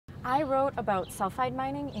I wrote about sulfide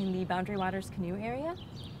mining in the Boundary Waters canoe area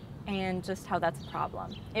and just how that's a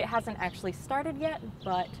problem. It hasn't actually started yet,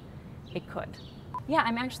 but it could. Yeah,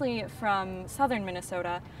 I'm actually from southern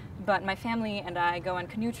Minnesota, but my family and I go on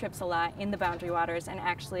canoe trips a lot in the Boundary Waters, and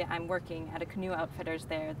actually I'm working at a canoe outfitters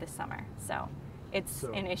there this summer, so it's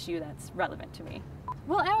an issue that's relevant to me.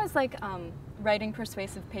 Well, I always like writing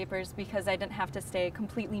persuasive papers because I didn't have to stay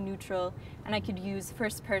completely neutral, and I could use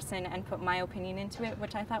first person and put my opinion into it,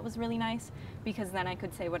 which I thought was really nice because then I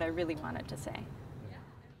could say what I really wanted to say.